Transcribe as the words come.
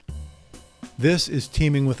This is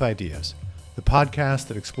Teaming with Ideas, the podcast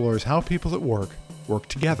that explores how people at work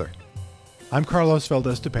together. I'm Carlos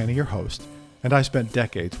Valdez-Topena, your host, and I spent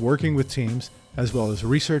decades working with teams as well as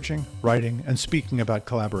researching, writing, and speaking about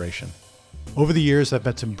collaboration. Over the years, I've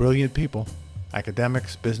met some brilliant people,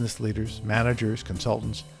 academics, business leaders, managers,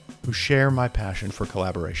 consultants, who share my passion for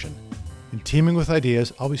collaboration. In Teaming with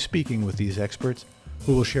Ideas, I'll be speaking with these experts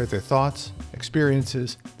who will share their thoughts,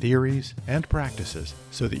 experiences, theories, and practices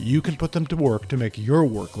so that you can put them to work to make your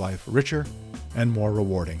work life richer and more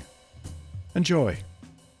rewarding. Enjoy.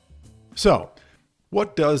 So,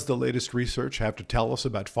 what does the latest research have to tell us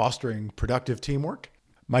about fostering productive teamwork?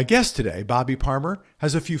 My guest today, Bobby Parmer,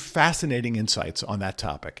 has a few fascinating insights on that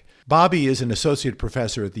topic. Bobby is an associate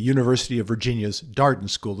professor at the University of Virginia's Darden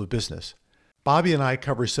School of Business. Bobby and I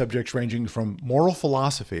cover subjects ranging from moral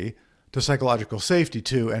philosophy to psychological safety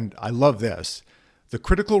to, and I love this, the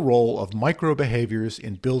critical role of micro-behaviors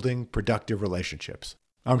in building productive relationships.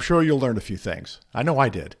 I'm sure you'll learn a few things. I know I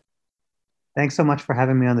did. Thanks so much for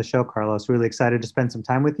having me on the show, Carlos. Really excited to spend some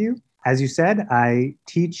time with you. As you said, I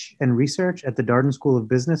teach and research at the Darden School of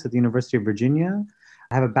Business at the University of Virginia.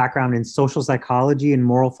 I have a background in social psychology and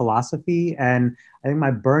moral philosophy, and I think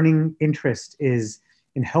my burning interest is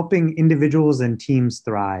in helping individuals and teams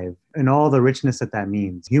thrive and all the richness that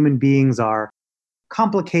means. Human beings are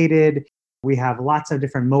complicated. We have lots of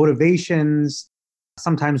different motivations.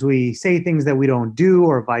 Sometimes we say things that we don't do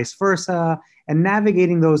or vice versa. And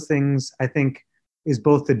navigating those things, I think, is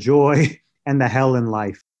both the joy and the hell in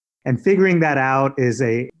life. And figuring that out is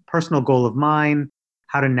a personal goal of mine,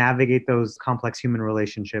 how to navigate those complex human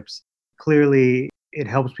relationships. Clearly, it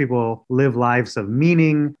helps people live lives of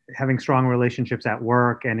meaning. Having strong relationships at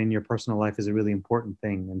work and in your personal life is a really important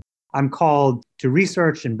thing. And I'm called to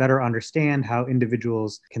research and better understand how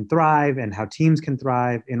individuals can thrive and how teams can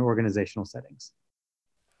thrive in organizational settings.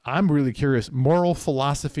 I'm really curious. Moral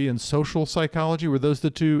philosophy and social psychology, were those the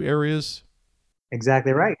two areas?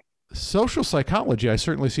 Exactly right. Social psychology, I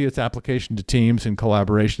certainly see its application to teams and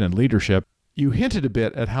collaboration and leadership. You hinted a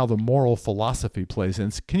bit at how the moral philosophy plays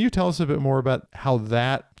in. Can you tell us a bit more about how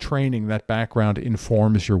that training, that background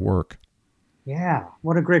informs your work? Yeah,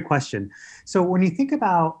 what a great question. So when you think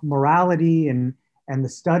about morality and the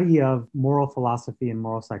study of moral philosophy and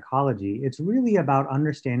moral psychology, it's really about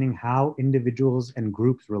understanding how individuals and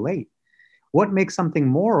groups relate. What makes something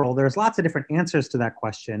moral? There's lots of different answers to that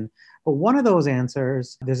question, but one of those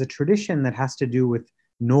answers, there's a tradition that has to do with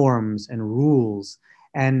norms and rules.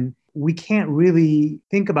 And we can't really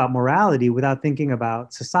think about morality without thinking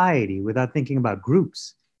about society, without thinking about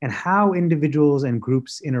groups. And how individuals and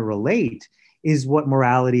groups interrelate is what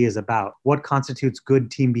morality is about. What constitutes good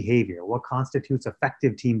team behavior? What constitutes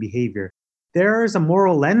effective team behavior? There's a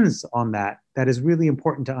moral lens on that is really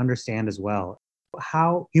important to understand as well.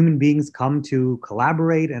 How human beings come to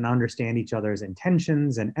collaborate and understand each other's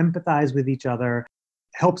intentions and empathize with each other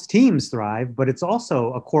helps teams thrive, but it's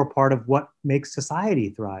also a core part of what makes society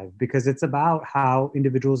thrive because it's about how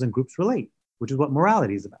individuals and groups relate, which is what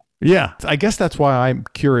morality is about. Yeah, I guess that's why I'm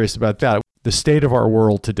curious about that. The state of our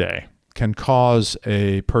world today can cause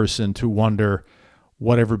a person to wonder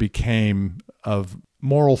whatever became of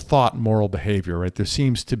moral thought and moral behavior, right? There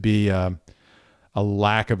seems to be a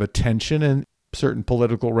lack of attention in certain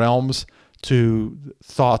political realms to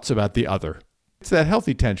thoughts about the other. It's that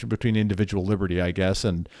healthy tension between individual liberty, I guess,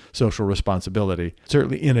 and social responsibility.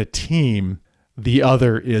 Certainly in a team, the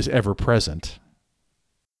other is ever present.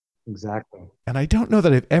 Exactly. And I don't know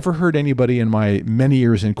that I've ever heard anybody in my many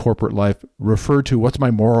years in corporate life refer to what's my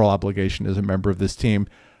moral obligation as a member of this team,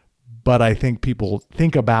 but I think people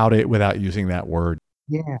think about it without using that word.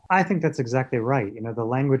 Yeah, I think that's exactly right. The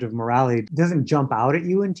language of morality doesn't jump out at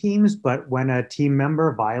you in teams, but when a team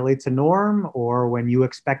member violates a norm or when you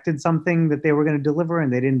expected something that they were going to deliver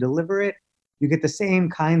and they didn't deliver it, you get the same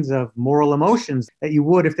kinds of moral emotions that you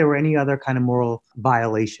would if there were any other kind of moral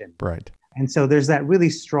violation. Right. And so there's that really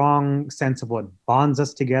strong sense of what bonds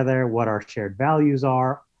us together, what our shared values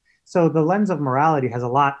are. So the lens of morality has a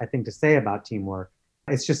lot, I think, to say about teamwork.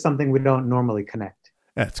 It's just something we don't normally connect.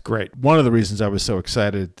 That's great. One of the reasons I was so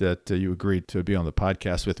excited that you agreed to be on the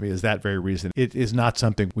podcast with me is that very reason. It is not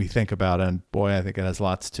something we think about, and boy, I think it has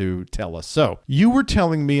lots to tell us. So you were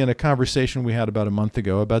telling me in a conversation we had about a month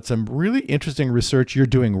ago about some really interesting research you're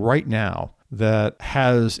doing right now that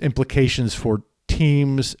has implications for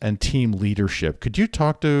teams and team leadership. Could you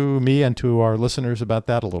talk to me and to our listeners about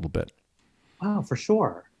that a little bit? Oh, for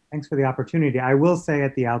sure. Thanks for the opportunity. I will say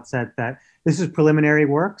at the outset that this is preliminary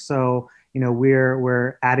work, so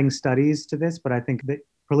we're adding studies to this, but I think the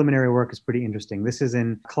preliminary work is pretty interesting. This is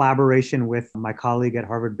in collaboration with my colleague at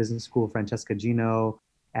Harvard Business School, Francesca Gino,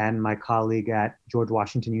 and my colleague at George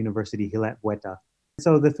Washington University, Hilet Bueta.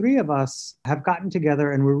 So the three of us have gotten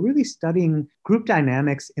together and we're really studying group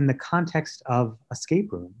dynamics in the context of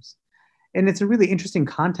escape rooms. And it's a really interesting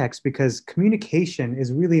context because communication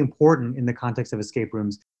is really important in the context of escape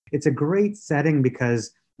rooms. It's a great setting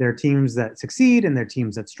because there are teams that succeed and there are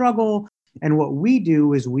teams that struggle. And what we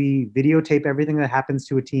do is we videotape everything that happens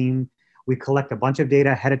to a team. We collect a bunch of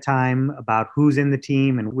data ahead of time about who's in the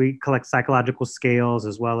team, and we collect psychological scales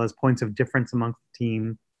as well as points of difference amongst the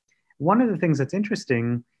team. One of the things that's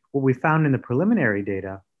interesting, what we found in the preliminary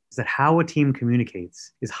data, is that how a team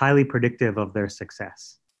communicates is highly predictive of their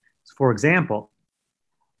success. So for example,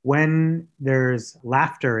 when there's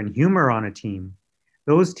laughter and humor on a team,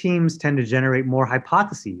 those teams tend to generate more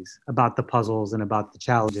hypotheses about the puzzles and about the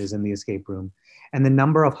challenges in the escape room. And the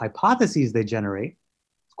number of hypotheses they generate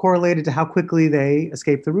is correlated to how quickly they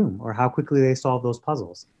escape the room or how quickly they solve those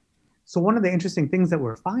puzzles. So one of the interesting things that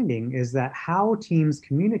we're finding is that how teams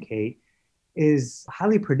communicate is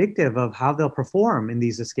highly predictive of how they'll perform in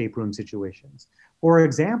these escape room situations. For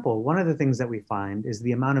example, one of the things that we find is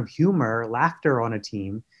the amount of humor, laughter on a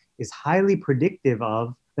team is highly predictive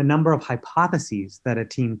of the number of hypotheses that a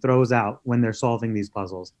team throws out when they're solving these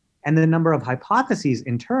puzzles. And the number of hypotheses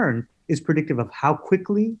in turn is predictive of how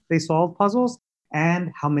quickly they solve puzzles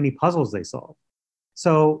and how many puzzles they solve.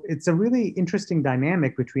 So it's a really interesting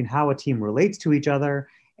dynamic between how a team relates to each other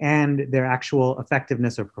and their actual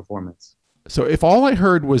effectiveness or performance. So if all I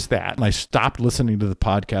heard was that and I stopped listening to the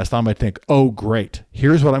podcast, I might think, oh, great.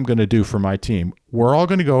 Here's what I'm going to do for my team. We're all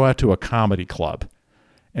going to go out to a comedy club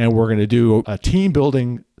and we're going to do a team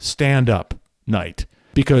building stand-up night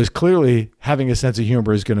because clearly having a sense of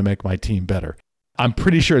humor is going to make my team better. I'm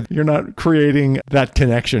pretty sure you're not creating that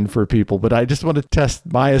connection for people, but I just want to test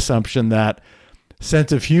my assumption that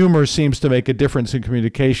sense of humor seems to make a difference in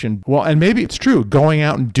communication. Well, and maybe it's true. Going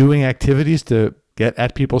out and doing activities to get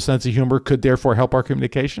at people's sense of humor could therefore help our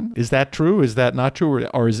communication. Is that true? Is that not true?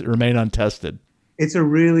 Or does it remain untested? It's a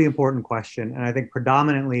really important question. And I think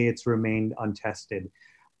predominantly it's remained untested.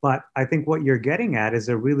 But I think what you're getting at is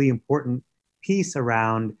a really important piece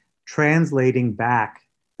around translating back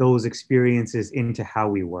those experiences into how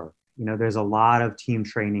we work. You know, there's a lot of team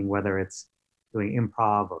training, whether it's doing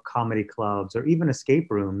improv or comedy clubs or even escape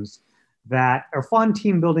rooms, that are fun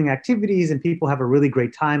team building activities and people have a really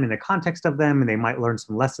great time in the context of them and they might learn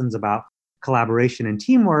some lessons about collaboration and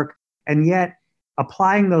teamwork. And yet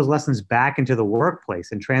applying those lessons back into the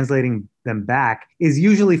workplace and translating them back is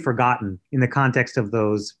usually forgotten in the context of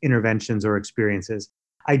those interventions or experiences.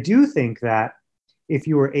 I do think that if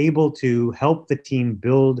you were able to help the team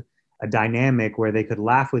build a dynamic where they could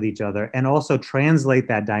laugh with each other and also translate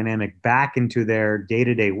that dynamic back into their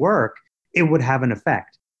day-to-day work, it would have an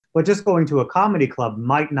effect. But just going to a comedy club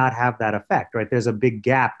might not have that effect, right? There's a big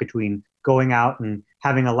gap between going out and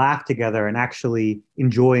having a laugh together and actually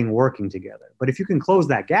enjoying working together. But if you can close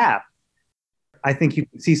that gap, I think you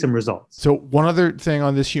can see some results. So one other thing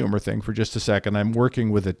on this humor thing for just a second, I'm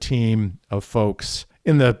working with a team of folks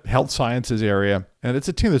in the health sciences area, and it's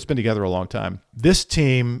a team that's been together a long time. This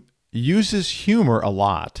team uses humor a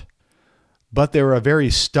lot, but they're a very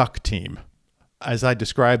stuck team. As I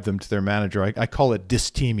describe them to their manager, I call it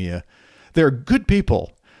dystemia. They're good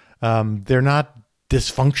people. They're not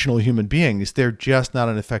dysfunctional human beings. They're just not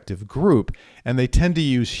an effective group. And they tend to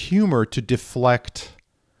use humor to deflect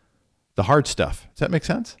the hard stuff. Does that make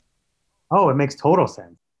sense? Oh, it makes total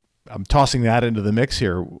sense. I'm tossing that into the mix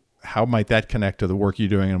here. How might that connect to the work you're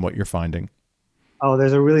doing and what you're finding? Oh,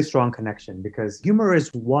 there's a really strong connection because humor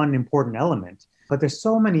is one important element, but there's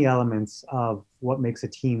so many elements of what makes a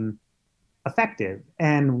team effective.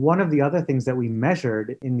 And one of the other things that we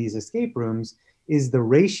measured in these escape rooms is the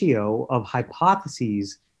ratio of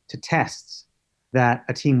hypotheses to tests that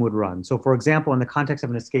a team would run. So for example, in the context of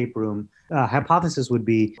an escape room, hypothesis would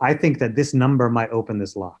be, I think that this number might open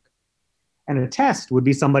this lock. And a test would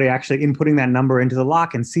be somebody actually inputting that number into the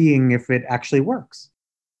lock and seeing if it actually works.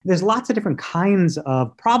 There's lots of different kinds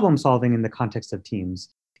of problem solving in the context of teams.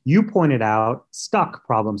 You pointed out stuck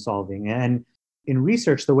problem solving. And in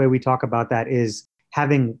research, the way we talk about that is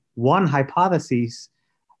having one hypothesis,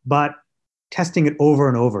 but testing it over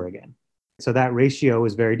and over again. So that ratio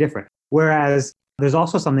is very different. Whereas there's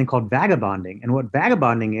also something called vagabonding. And what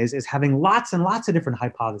vagabonding is having lots and lots of different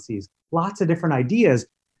hypotheses, lots of different ideas,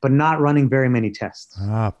 but not running very many tests.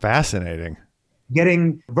 Ah, fascinating.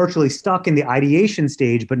 Getting virtually stuck in the ideation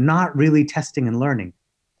stage, but not really testing and learning.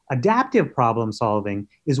 Adaptive problem solving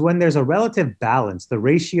is when there's a relative balance. The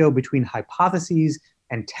ratio between hypotheses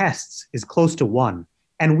and tests is close to 1.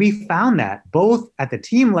 And we found that both at the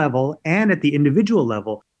team level and at the individual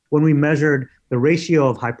level when we measured the ratio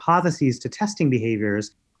of hypotheses to testing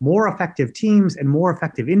behaviors, more effective teams and more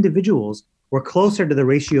effective individuals were closer to the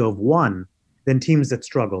ratio of 1 than teams that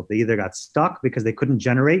struggled. They either got stuck because they couldn't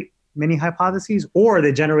generate many hypotheses, or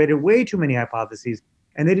they generated way too many hypotheses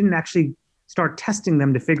and they didn't actually start testing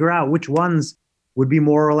them to figure out which ones would be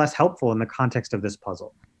more or less helpful in the context of this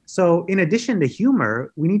puzzle. So in addition to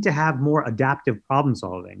humor, we need to have more adaptive problem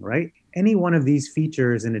solving, right? Any one of these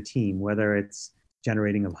features in a team, whether it's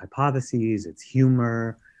generating of hypotheses, it's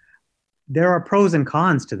humor, there are pros and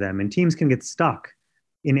cons to them, and teams can get stuck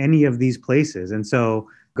in any of these places. And so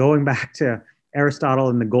going back to Aristotle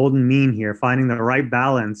and the golden mean here, finding the right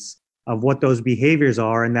balance of what those behaviors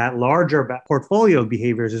are and that larger portfolio of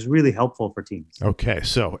behaviors is really helpful for teams. Okay,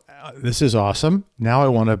 so this is awesome. Now I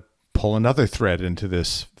want to pull another thread into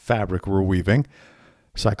this fabric we're weaving.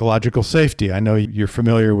 Psychological safety. I know you're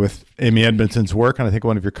familiar with Amy Edmondson's work, and I think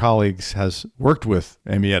one of your colleagues has worked with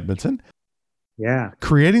Amy Edmondson. Yeah.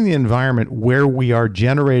 Creating the environment where we are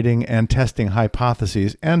generating and testing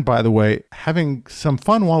hypotheses, and by the way, having some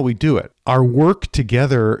fun while we do it. Our work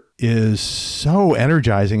together is so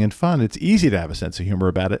energizing and fun. It's easy to have a sense of humor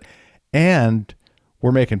about it, and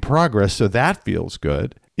we're making progress, so that feels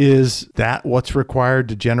good. Is that what's required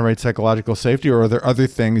to generate psychological safety, or are there other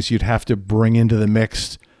things you'd have to bring into the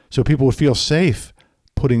mix so people would feel safe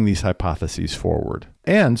putting these hypotheses forward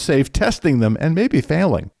and safe testing them and maybe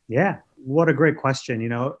failing? Yeah. What a great question. You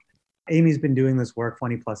know, Amy's been doing this work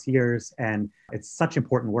 20 plus years, and it's such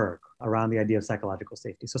important work around the idea of psychological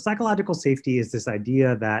safety. So psychological safety is this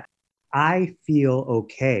idea that I feel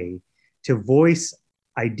okay to voice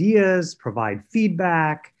ideas, provide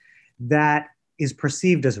feedback that is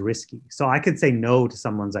perceived as risky. So I could say no to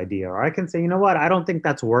someone's idea, or I can say, you know what, I don't think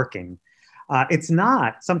that's working. It's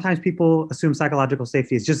not. Sometimes people assume psychological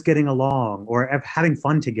safety is just getting along or having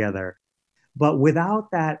fun together. But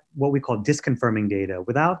without that, what we call disconfirming data,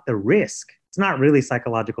 without the risk, it's not really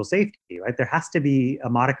psychological safety, right? There has to be a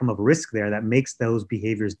modicum of risk there that makes those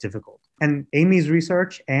behaviors difficult. And Amy's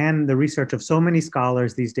research and the research of so many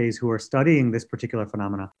scholars these days who are studying this particular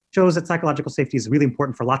phenomena shows that psychological safety is really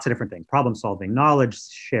important for lots of different things: problem solving, knowledge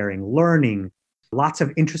sharing, learning, lots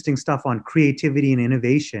of interesting stuff on creativity and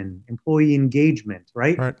innovation, employee engagement,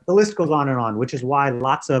 right? The list goes on, which is why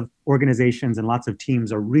lots of organizations and lots of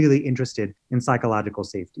teams are really interested in psychological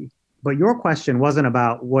safety. But your question wasn't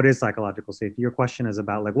about what is psychological safety. Your question is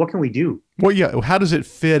about, like, what can we do? Well, yeah. How does it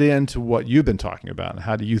fit into what you've been talking about? And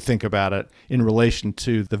how do you think about it in relation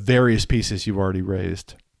to the various pieces you've already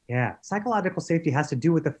raised? Yeah. Psychological safety has to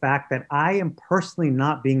do with the fact that I am personally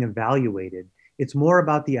not being evaluated. It's more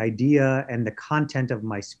about the idea and the content of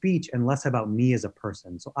my speech and less about me as a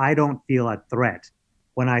person. So I don't feel a threat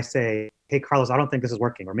when I say, hey, Carlos, I don't think this is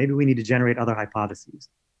working, or maybe we need to generate other hypotheses.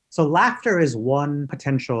 So laughter is one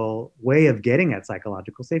potential way of getting at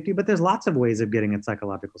psychological safety, but there's lots of ways of getting at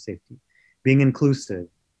psychological safety. Being inclusive,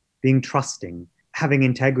 being trusting, having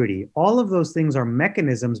integrity. All of those things are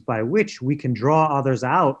mechanisms by which we can draw others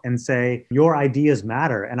out and say, your ideas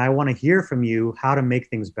matter, and I want to hear from you how to make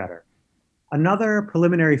things better. Another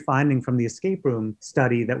preliminary finding from the escape room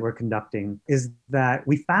study that we're conducting is that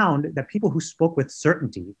we found that people who spoke with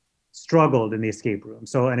certainty struggled in the escape room.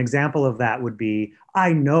 So an example of that would be,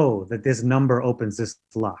 I know that this number opens this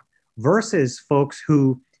lock, versus folks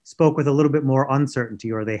who spoke with a little bit more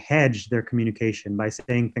uncertainty, or they hedged their communication by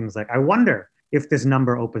saying things like, I wonder if this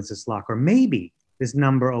number opens this lock, or maybe this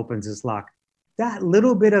number opens this lock. That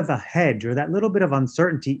little bit of a hedge or that little bit of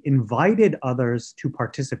uncertainty invited others to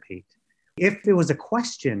participate. If there was a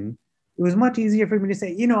question, it was much easier for me to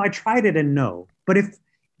say, you know, I tried it and no. But if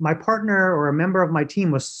my partner or a member of my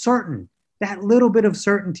team was certain, that little bit of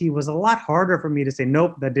certainty was a lot harder for me to say,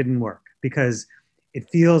 nope, that didn't work, because it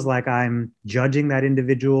feels like I'm judging that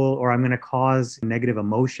individual, or I'm going to cause negative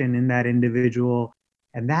emotion in that individual.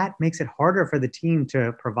 And that makes it harder for the team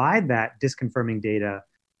to provide that disconfirming data,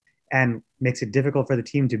 and makes it difficult for the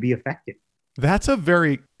team to be effective. That's a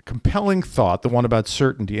very compelling thought, the one about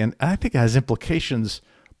certainty. And I think it has implications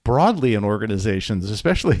broadly in organizations,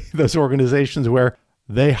 especially those organizations where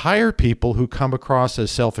they hire people who come across as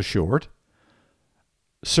self-assured,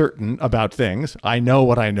 certain about things. I know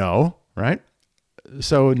what I know, right?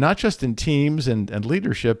 So not just in teams and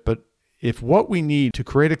leadership, but if what we need to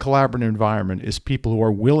create a collaborative environment is people who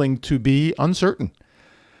are willing to be uncertain,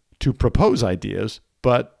 to propose ideas,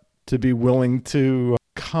 but to be willing to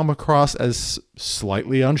come across as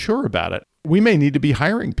slightly unsure about it, we may need to be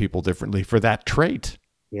hiring people differently for that trait.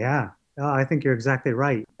 Yeah, I think you're exactly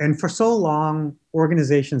right. And for so long,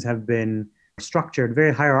 organizations have been structured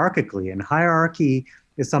very hierarchically. And hierarchy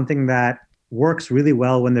is something that works really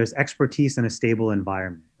well when there's expertise in a stable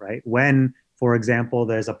environment, right? When For example,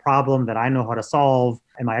 there's a problem that I know how to solve,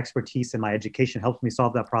 and my expertise and my education helps me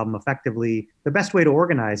solve that problem effectively. The best way to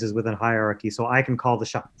organize is within hierarchy, so I can call the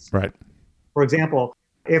shots. Right. For example,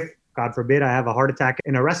 if, God forbid, I have a heart attack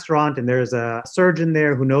in a restaurant and there's a surgeon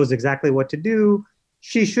there who knows exactly what to do,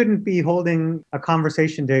 she shouldn't be holding a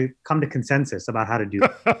conversation to come to consensus about how to do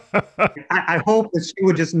it. I hope that she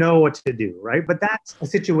would just know what to do, right? But that's a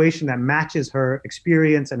situation that matches her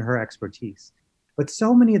experience and her expertise. But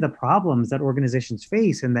so many of the problems that organizations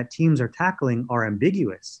face and that teams are tackling are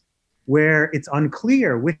ambiguous, where it's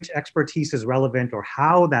unclear which expertise is relevant or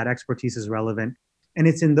how that expertise is relevant. And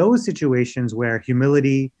it's in those situations where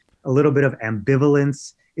humility, a little bit of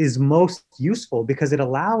ambivalence is most useful, because it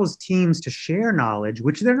allows teams to share knowledge,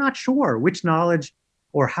 which they're not sure which knowledge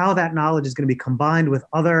or how that knowledge is going to be combined with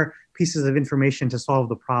other pieces of information to solve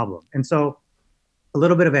the problem. And so a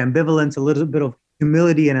little bit of ambivalence, a little bit of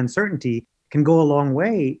humility and uncertainty can go a long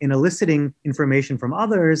way in eliciting information from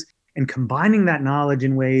others and combining that knowledge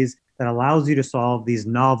in ways that allows you to solve these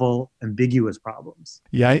novel, ambiguous problems.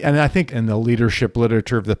 Yeah, and I think in the leadership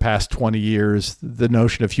literature of the past 20 years, the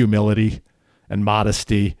notion of humility and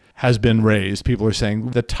modesty has been raised. People are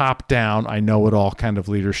saying the top-down, I know it all kind of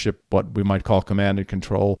leadership, what we might call command and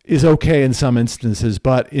control, is okay in some instances,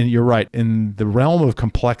 but you're right, in the realm of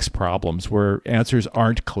complex problems where answers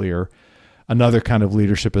aren't clear, another kind of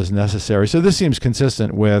leadership is necessary. So this seems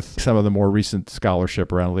consistent with some of the more recent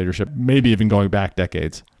scholarship around leadership, maybe even going back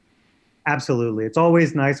decades. Absolutely. It's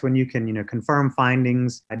always nice when you can, confirm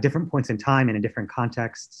findings at different points in time and in different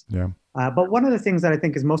contexts. Yeah. But one of the things that I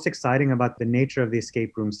think is most exciting about the nature of the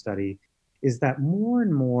escape room study is that more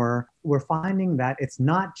and more we're finding that it's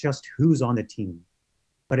not just who's on the team,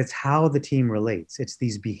 but it's how the team relates. It's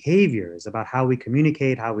these behaviors about how we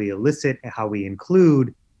communicate, how we elicit, and how we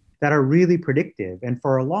include that are really predictive. And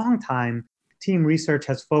for a long time, team research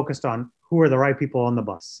has focused on who are the right people on the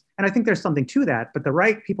bus. And I think there's something to that, but the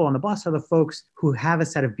right people on the bus are the folks who have a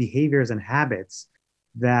set of behaviors and habits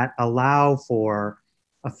that allow for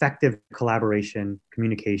effective collaboration,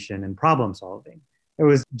 communication, and problem solving. It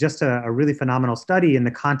was just a really phenomenal study in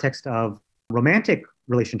the context of romantic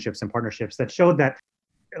relationships and partnerships that showed that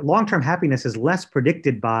long-term happiness is less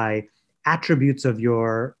predicted by attributes of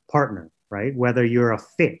your partner, right? Whether you're a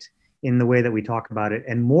fit in the way that we talk about it,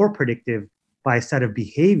 and more predictive by a set of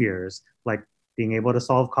behaviors like being able to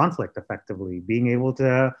solve conflict effectively, being able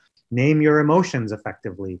to name your emotions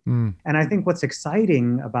effectively. And I think what's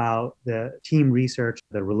exciting about the team research,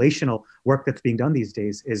 the relational work that's being done these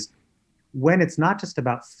days, is when it's not just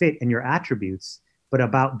about fit and your attributes, but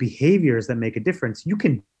about behaviors that make a difference, you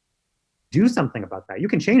can do something about that. You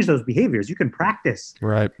can change those behaviors. You can practice.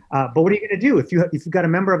 Right. But what are you going to do if you've got a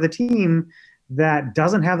member of the team that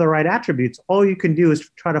doesn't have the right attributes? All you can do is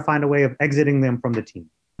try to find a way of exiting them from the team.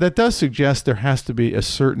 That does suggest there has to be a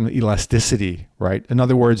certain elasticity, right? In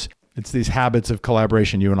other words, it's these habits of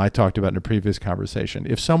collaboration you and I talked about in a previous conversation.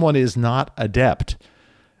 If someone is not adept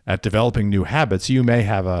at developing new habits, you may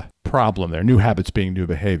have a problem there. New habits being new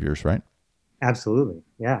behaviors, right? Absolutely.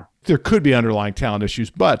 Yeah. There could be underlying talent issues,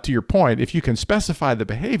 but to your point, if you can specify the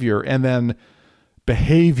behavior and then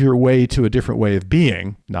behave your way to a different way of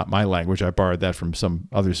being, not my language, I borrowed that from some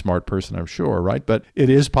other smart person, I'm sure, right? But it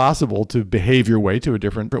is possible to behave your way to a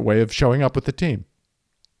different way of showing up with the team.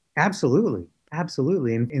 Absolutely.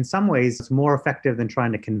 Absolutely. And in some ways, it's more effective than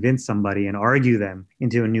trying to convince somebody and argue them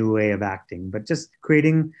into a new way of acting. But just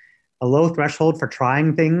creating a low threshold for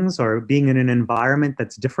trying things or being in an environment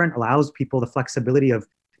that's different allows people the flexibility of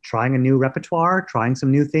trying a new repertoire, trying some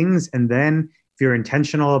new things. And then if you're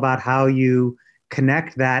intentional about how you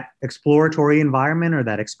connect that exploratory environment or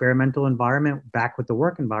that experimental environment back with the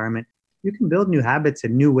work environment, you can build new habits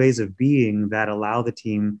and new ways of being that allow the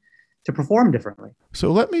team to perform differently.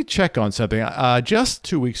 So let me check on something. Just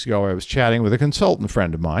 2 weeks ago, I was chatting with a consultant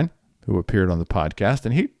friend of mine who appeared on the podcast,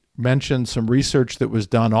 and he mentioned some research that was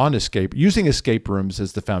done on using escape rooms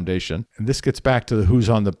as the foundation. And this gets back to the who's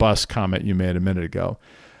on the bus comment you made a minute ago.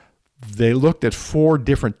 They looked at 4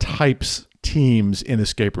 different teams in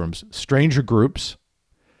escape rooms: stranger groups,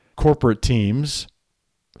 corporate teams,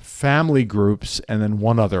 family groups, and then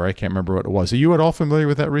one other. I can't remember what it was. Are you at all familiar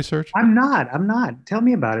with that research? I'm not. Tell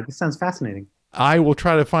me about it. This sounds fascinating. I will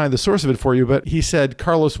try to find the source of it for you, but he said,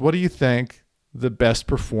 Carlos, what do you think the best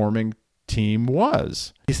performing team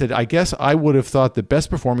was? He said, I guess I would have thought the best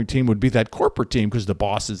performing team would be that corporate team because the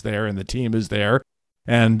boss is there and the team is there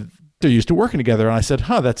and they're used to working together. And I said,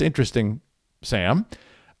 that's interesting, Sam.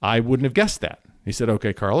 I wouldn't have guessed that. He said,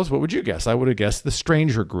 okay, Carlos, what would you guess? I would have guessed the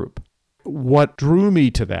stranger group. What drew me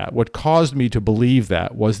to that, what caused me to believe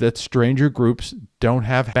that, was that stranger groups don't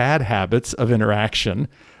have bad habits of interaction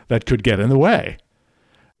that could get in the way.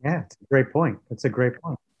 Yeah, it's a great point. It's a great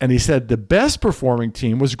point. And he said the best performing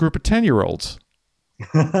team was a group of 10-year-olds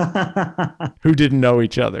who didn't know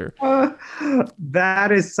each other.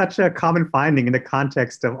 That is such a common finding in the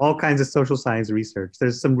context of all kinds of social science research.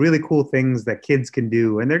 There's some really cool things that kids can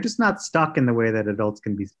do, and they're just not stuck in the way that adults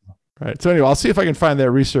can be stuck. Right. So anyway, I'll see if I can find that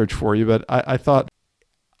research for you. But I thought,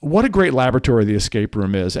 what a great laboratory the escape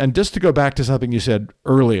room is. And just to go back to something you said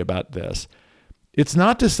early about this, it's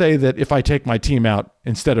not to say that if I take my team out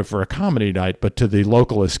instead of for a comedy night, but to the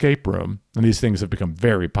local escape room, and these things have become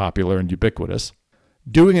very popular and ubiquitous,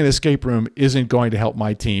 doing an escape room isn't going to help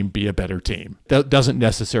my team be a better team. That doesn't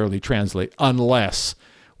necessarily translate unless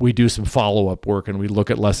we do some follow-up work and we look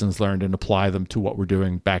at lessons learned and apply them to what we're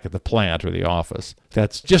doing back at the plant or the office.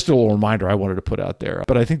 That's just a little reminder I wanted to put out there.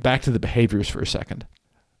 But I think back to the behaviors for a second.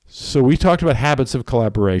 So we talked about habits of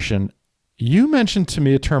collaboration. You mentioned to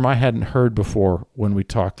me a term I hadn't heard before when we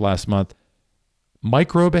talked last month.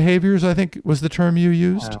 Micro behaviors, I think was the term you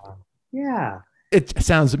used. Yeah. It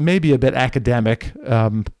sounds maybe a bit academic,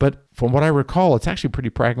 but from what I recall, it's actually pretty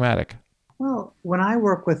pragmatic. Well, when I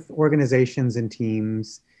work with organizations and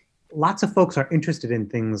teams, lots of folks are interested in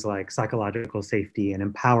things like psychological safety and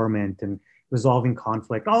empowerment and resolving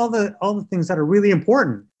conflict, all the things that are really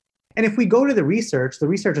important. And if we go to the research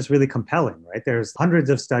is really compelling, right? There's hundreds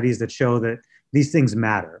of studies that show that these things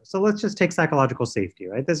matter. So let's just take psychological safety,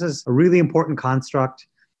 right? This is a really important construct.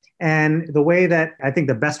 And the way that I think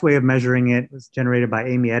the best way of measuring it was generated by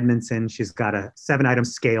Amy Edmondson. She's got a 7-item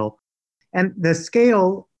scale. And the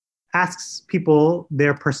scale asks people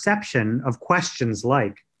their perception of questions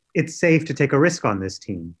like, it's safe to take a risk on this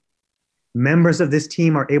team. Members of this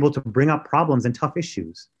team are able to bring up problems and tough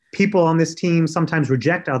issues. People on this team sometimes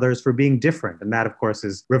reject others for being different. And that, of course,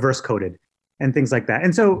 is reverse coded and things like that.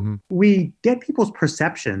 And so we get people's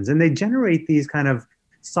perceptions and they generate these kind of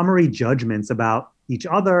summary judgments about each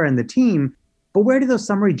other and the team. But where do those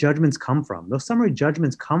summary judgments come from? Those summary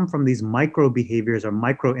judgments come from these micro behaviors or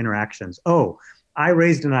micro interactions. Oh, I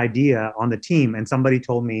raised an idea on the team and somebody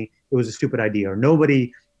told me it was a stupid idea, or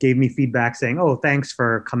nobody gave me feedback saying, oh, thanks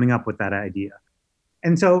for coming up with that idea.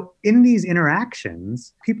 And so in these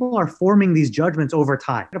interactions, people are forming these judgments over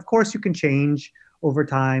time. Of course, you can change over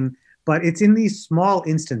time, but it's in these small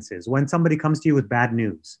instances. When somebody comes to you with bad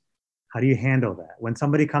news, how do you handle that? When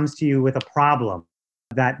somebody comes to you with a problem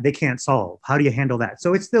that they can't solve, how do you handle that?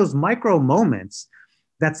 So it's those micro moments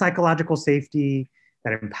that psychological safety,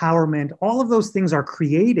 that empowerment, all of those things are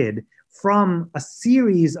created from a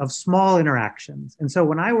series of small interactions. And so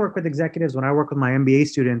when I work with executives, when I work with my MBA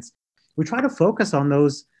students, we try to focus on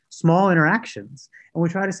those small interactions. And we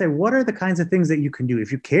try to say, what are the kinds of things that you can do?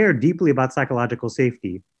 If you care deeply about psychological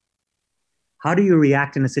safety, how do you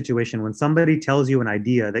react in a situation when somebody tells you an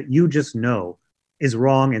idea that you just know is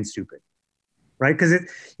wrong and stupid, right? Because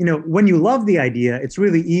when you love the idea, it's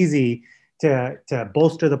really easy to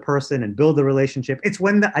bolster the person and build the relationship. It's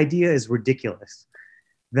when the idea is ridiculous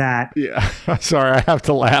that. Yeah, sorry, I have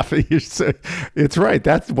to laugh. It's right.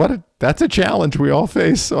 That's a challenge we all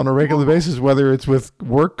face on a regular basis, whether it's with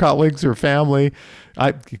work colleagues or family.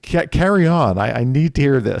 Carry on. I need to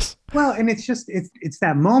hear this. Well, and it's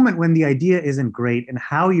that moment when the idea isn't great and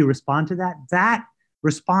how you respond to that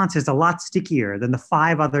response is a lot stickier than the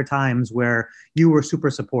 5 other times where you were super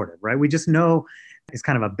supportive, right? We just know it's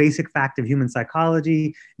kind of a basic fact of human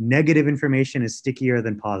psychology. Negative information is stickier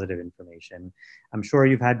than positive information. I'm sure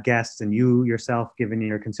you've had guests and you yourself, given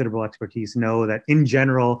your considerable expertise, know that in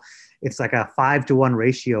general, it's like a 5-to-1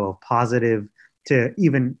 ratio of positive to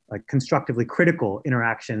even like constructively critical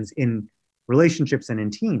interactions in relationships and in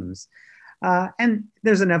teams. And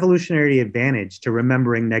there's an evolutionary advantage to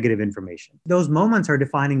remembering negative information. Those moments are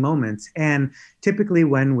defining moments. And typically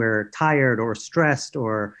when we're tired or stressed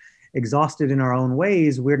or exhausted in our own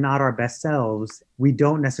ways, we're not our best selves. We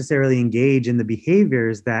don't necessarily engage in the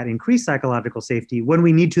behaviors that increase psychological safety when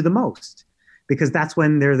we need to the most, because that's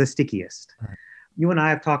when they're the stickiest. Right. You and I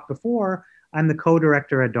have talked before. I'm the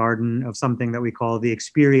co-director at Darden of something that we call the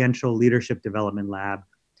Experiential Leadership Development Lab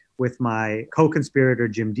with my co-conspirator,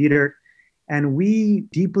 Jim Dietert. And we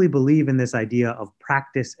deeply believe in this idea of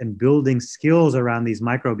practice and building skills around these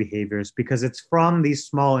micro behaviors, because it's from these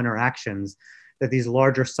small interactions that these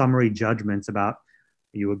larger summary judgments about,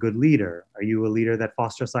 are you a good leader? Are you a leader that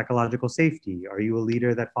fosters psychological safety? Are you a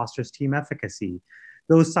leader that fosters team efficacy?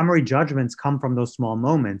 Those summary judgments come from those small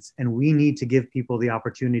moments, and we need to give people the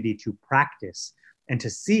opportunity to practice and to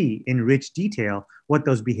see in rich detail what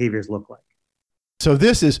those behaviors look like. So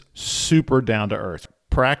this is super down to earth.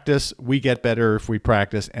 Practice, we get better if we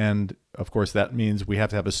practice. And of course, that means we have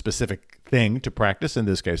to have a specific thing to practice, in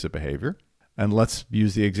this case, a behavior. And let's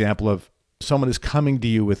use the example of someone is coming to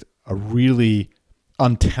you with a really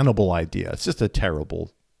untenable idea. It's just a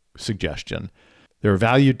terrible suggestion. They're a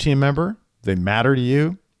valued team member. They matter to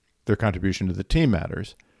you. Their contribution to the team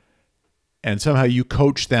matters. And somehow you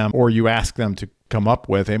coach them or you ask them to come up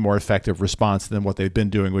with a more effective response than what they've been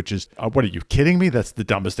doing, which is, what are you kidding me? That's the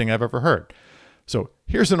dumbest thing I've ever heard. So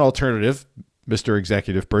here's an alternative, Mr.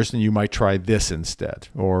 Executive Person. You might try this instead,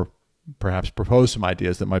 or perhaps propose some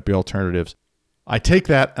ideas that might be alternatives. I take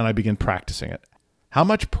that and I begin practicing it. How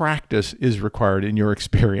much practice is required in your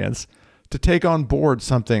experience to take on board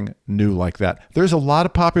something new like that? There's a lot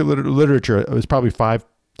of popular literature. It was probably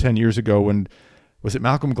 5-10 years ago when, was it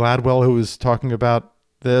Malcolm Gladwell who was talking about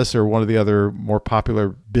this, or one of the other more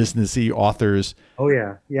popular businessy authors? Oh,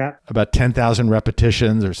 yeah. Yeah. About 10,000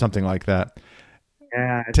 repetitions or something like that.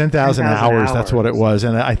 Yeah. 10,000 hours, that's what it was.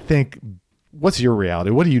 And I think, what's your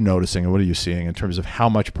reality? What are you noticing and what are you seeing in terms of how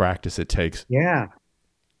much practice it takes? Yeah.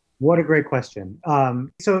 What a great question.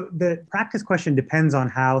 So the practice question depends on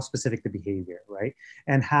how specific the behavior, right?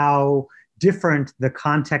 And how different the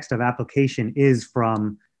context of application is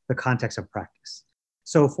from the context of practice.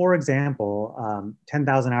 So for example,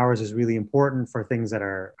 10,000 hours is really important for things that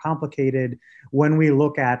are complicated. When we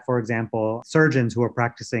look at, for example, surgeons who are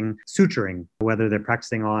practicing suturing, whether they're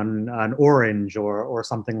practicing on an orange or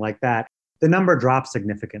something like that, the number drops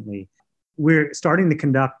significantly. We're starting to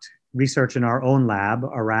conduct research in our own lab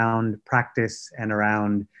around practice and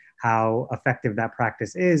around how effective that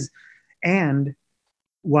practice is. And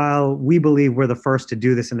while we believe we're the first to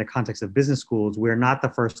do this in the context of business schools, we're not the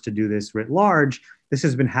first to do this writ large. This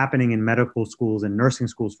has been happening in medical schools and nursing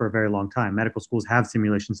schools for a very long time. Medical schools have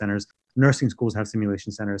simulation centers, nursing schools have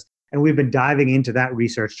simulation centers, and we've been diving into that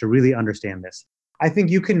research to really understand this. I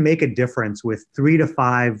think you can make a difference with 3 to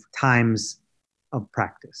 5 times of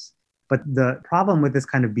practice. But the problem with this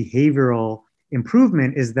kind of behavioral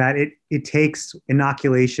improvement is that it takes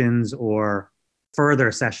inoculations or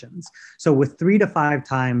further sessions. So with 3 to 5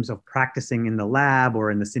 times of practicing in the lab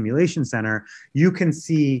or in the simulation center, you can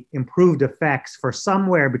see improved effects for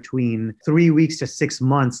somewhere between 3 weeks to 6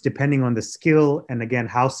 months, depending on the skill and again,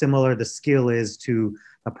 how similar the skill is to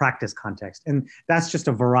a practice context. And that's just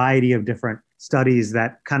a variety of different studies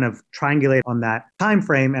that kind of triangulate on that time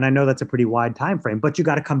frame. And I know that's a pretty wide time frame, but you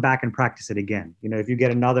got to come back and practice it again. You know, if you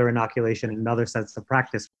get another inoculation, another sets of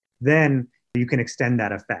practice, then you can extend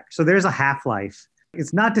that effect. So there's a half-life.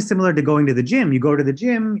 It's not dissimilar to going to the gym. You go to the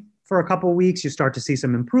gym for a couple of weeks, you start to see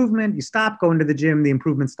some improvement. You stop going to the gym, the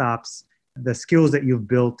improvement stops. The skills that you've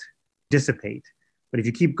built dissipate. But if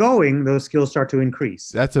you keep going, those skills start to increase.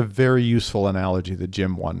 That's a very useful analogy, the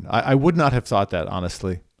gym one. I would not have thought that,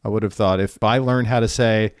 honestly. I would have thought if I learned how to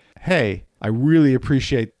say, hey, I really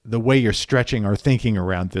appreciate the way you're stretching our thinking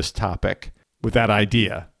around this topic with that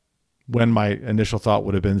idea, when my initial thought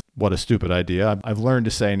would have been, what a stupid idea. I've learned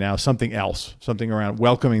to say now something else, something around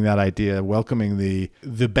welcoming that idea, welcoming the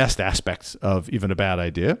best aspects of even a bad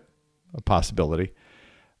idea, a possibility.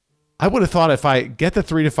 I would have thought if I get the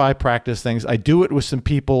 3 to 5 practice things, I do it with some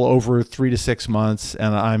people over 3 to 6 months,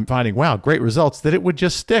 and I'm finding, wow, great results, that it would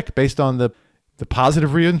just stick based on the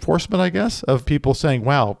positive reinforcement, I guess, of people saying,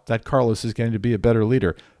 wow, that Carlos is going to be a better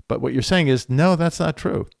leader. But what you're saying is, no, that's not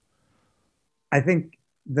true. I think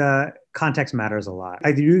the context matters a lot.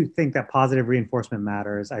 I do think that positive reinforcement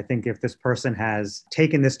matters. I think if this person has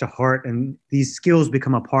taken this to heart and these skills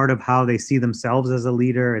become a part of how they see themselves as a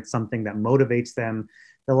leader, it's something that motivates them,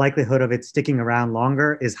 the likelihood of it sticking around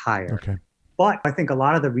longer is higher. Okay. But I think a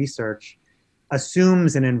lot of the research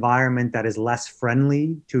assumes an environment that is less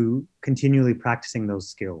friendly to continually practicing those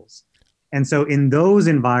skills. And so in those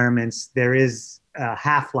environments, there is a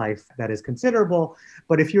half-life that is considerable.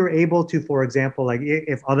 But if you're able to, for example, like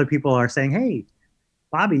if other people are saying, hey,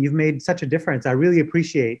 Bobby, you've made such a difference. I really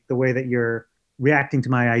appreciate the way that you're reacting to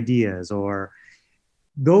my ideas, or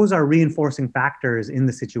those are reinforcing factors in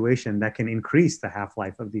the situation that can increase the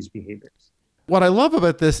half-life of these behaviors. What I love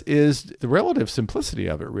about this is the relative simplicity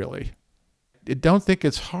of it, really. I don't think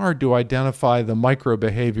it's hard to identify the micro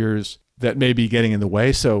behaviors that may be getting in the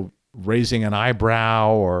way. So raising an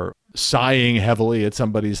eyebrow or sighing heavily at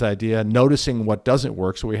somebody's idea, noticing what doesn't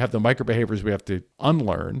work. So we have the micro behaviors we have to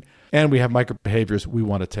unlearn, and we have micro behaviors we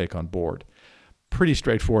want to take on board. Pretty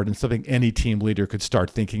straightforward and something any team leader could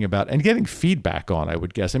start thinking about and getting feedback on, I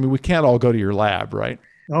would guess. I mean, we can't all go to your lab, right?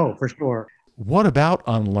 Oh, for sure. What about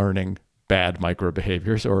unlearning bad micro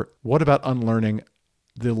behaviors, or what about unlearning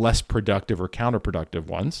the less productive or counterproductive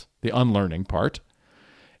ones, the unlearning part?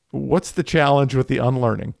 What's the challenge with the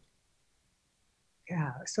unlearning?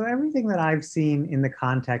 Yeah. So everything that I've seen in the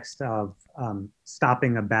context of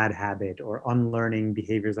stopping a bad habit or unlearning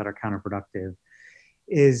behaviors that are counterproductive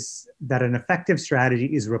is that an effective strategy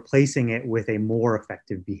is replacing it with a more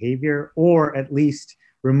effective behavior, or at least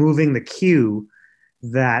removing the cue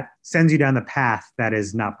that sends you down the path that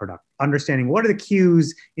is not productive. Understanding what are the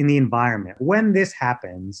cues in the environment. When this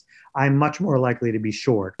happens, I'm much more likely to be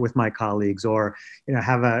short with my colleagues, or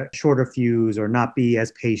have a shorter fuse, or not be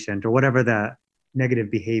as patient, or whatever the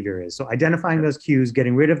negative behavior is. So identifying those cues,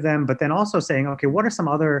 getting rid of them, but then also saying, okay, what are some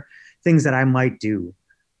other things that I might do?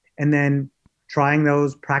 And then trying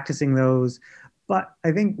those, practicing those. But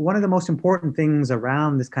I think one of the most important things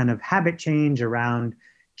around this kind of habit change, around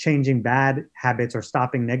changing bad habits or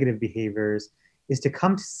stopping negative behaviors, is to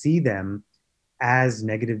come to see them as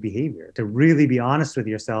negative behavior, to really be honest with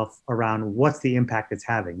yourself around what's the impact it's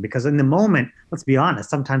having. Because in the moment, let's be honest,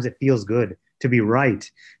 sometimes it feels good to be right.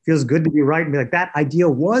 It feels good to be right and be like, that idea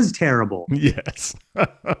was terrible. Yes.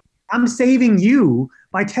 I'm saving you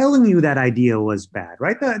by telling you that idea was bad,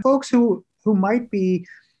 right? The folks who might be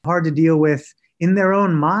hard to deal with in their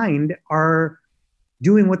own mind are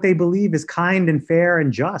doing what they believe is kind and fair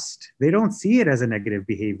and just. They don't see it as a negative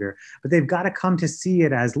behavior, but they've got to come to see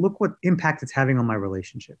it as, look what impact it's having on my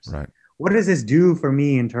relationships. Right. What does this do for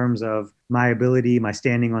me in terms of my ability, my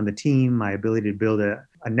standing on the team, my ability to build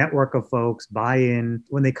a network of folks, buy in?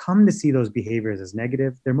 When they come to see those behaviors as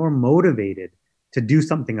negative, they're more motivated to do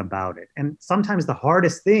something about it. And sometimes the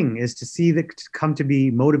hardest thing is to come to be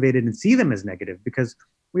motivated and see them as negative, because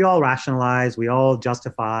we all rationalize, we all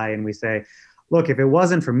justify, and we say, look, if it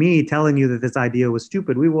wasn't for me telling you that this idea was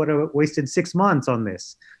stupid, we would have wasted 6 months on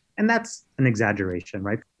this. And that's an exaggeration,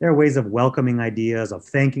 right? There are ways of welcoming ideas, of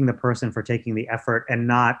thanking the person for taking the effort and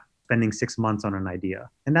not spending 6 months on an idea.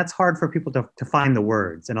 And that's hard for people to find the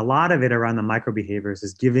words. And a lot of it around the micro behaviors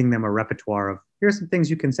is giving them a repertoire of, here's some things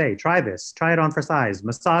you can say. Try this, try it on for size,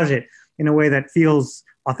 massage it in a way that feels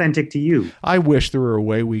authentic to you. I wish there were a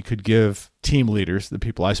way we could give team leaders, the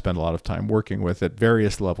people I spend a lot of time working with at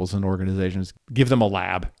various levels in organizations, give them a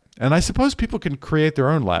lab. And I suppose people can create their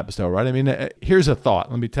own labs though, right? I mean, here's a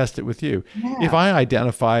thought. Let me test it with you. Yeah. If I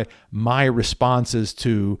identify my responses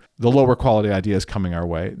to the lower quality ideas coming our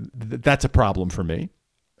way, that's a problem for me.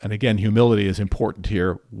 And again, humility is important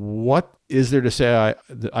here. What is there to say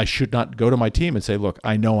I should not go to my team and say, look,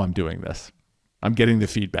 I know I'm doing this. I'm getting the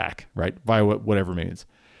feedback, right? Via whatever means.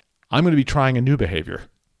 I'm going to be trying a new behavior,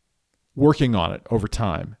 working on it over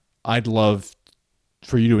time. I'd love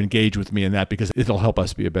for you to engage with me in that because it'll help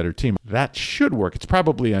us be a better team. That should work. It's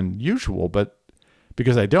probably unusual, but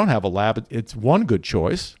because I don't have a lab, it's one good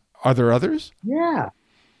choice. Are there others? Yeah,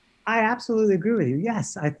 I absolutely agree with you.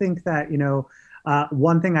 Yes, I think that,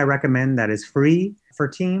 one thing I recommend that is free for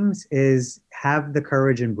teams is have the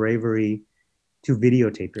courage and bravery to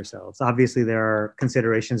videotape yourselves. Obviously, there are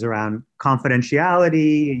considerations around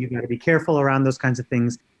confidentiality. You've got to be careful around those kinds of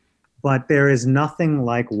things. But there is nothing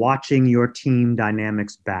like watching your team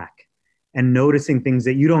dynamics back and noticing things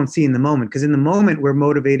that you don't see in the moment. Because in the moment, we're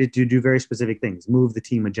motivated to do very specific things, move the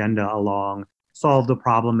team agenda along, solve the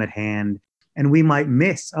problem at hand. And we might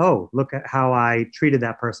miss, oh, look at how I treated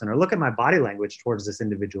that person, or look at my body language towards this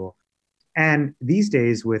individual. And these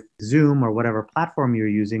days with Zoom or whatever platform you're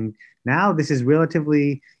using, now this is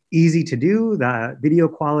relatively easy to do. The video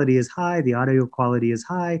quality is high, the audio quality is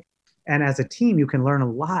high. And as a team, you can learn a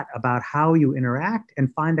lot about how you interact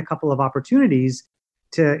and find a couple of opportunities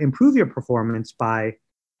to improve your performance by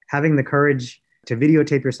having the courage to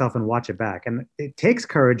videotape yourself and watch it back. And it takes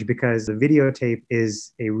courage because the videotape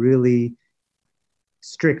is a really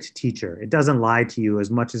strict teacher. It doesn't lie to you as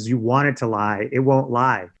much as you want it to lie. It won't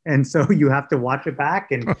lie. And so you have to watch it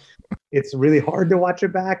back. And it's really hard to watch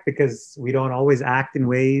it back because we don't always act in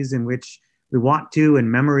ways in which we want to,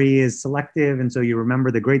 and memory is selective. And so you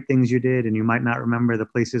remember the great things you did, and you might not remember the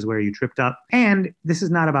places where you tripped up. And this is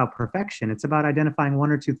not about perfection. It's about identifying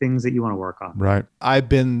one or two things that you want to work on. Right. I've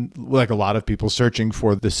been, like a lot of people, searching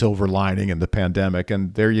for the silver lining in the pandemic.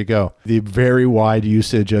 And there you go. The very wide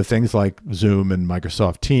usage of things like Zoom and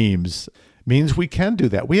Microsoft Teams means we can do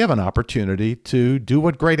that. We have an opportunity to do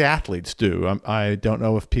what great athletes do. I don't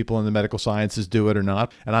know if people in the medical sciences do it or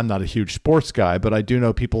not. And I'm not a huge sports guy, but I do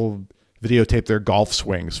know people videotape their golf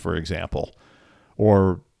swings, for example,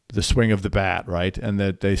 or the swing of the bat, right? And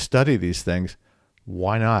that they study these things.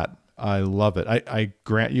 Why not? I love it. I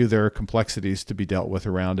grant you there are complexities to be dealt with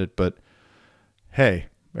around it, but hey,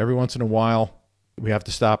 every once in a while, we have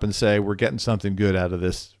to stop and say we're getting something good out of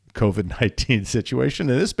this COVID-19 situation,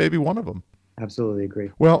 and this may be one of them. Absolutely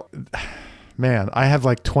agree. Well, man, I have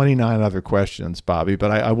like 29 other questions, Bobby,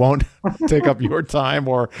 but I won't take up your time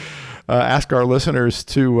or ask our listeners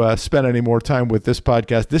to spend any more time with this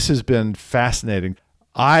podcast. This has been fascinating.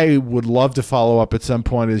 I would love to follow up at some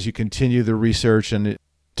point as you continue the research and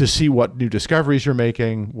to see what new discoveries you're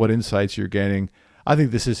making, what insights you're gaining. I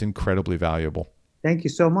think this is incredibly valuable. Thank you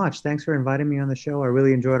so much. Thanks for inviting me on the show. I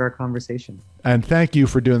really enjoyed our conversation. And thank you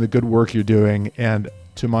for doing the good work you're doing. And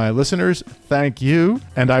to my listeners, thank you.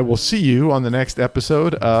 And I will see you on the next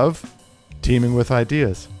episode of Teaming with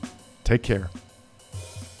Ideas. Take care.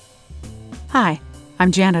 Hi,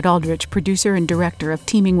 I'm Janet Aldrich, producer and director of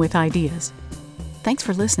Teaming with Ideas. Thanks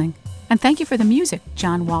for listening. And thank you for the music,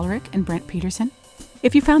 John Wallerick and Brent Peterson.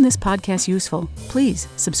 If you found this podcast useful, please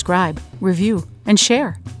subscribe, review, and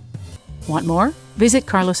share. Want more? Visit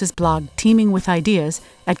Carlos's blog, Teaming with Ideas,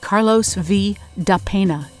 at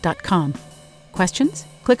carlosvdapena.com. Questions?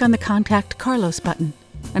 Click on the Contact Carlos button,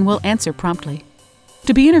 and we'll answer promptly.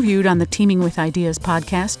 To be interviewed on the Teaming with Ideas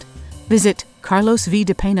podcast, visit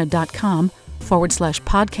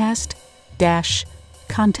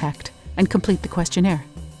carlosvdapena.com/podcast-contact and complete the questionnaire.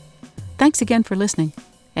 Thanks again for listening,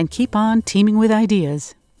 and keep on teaming with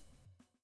ideas.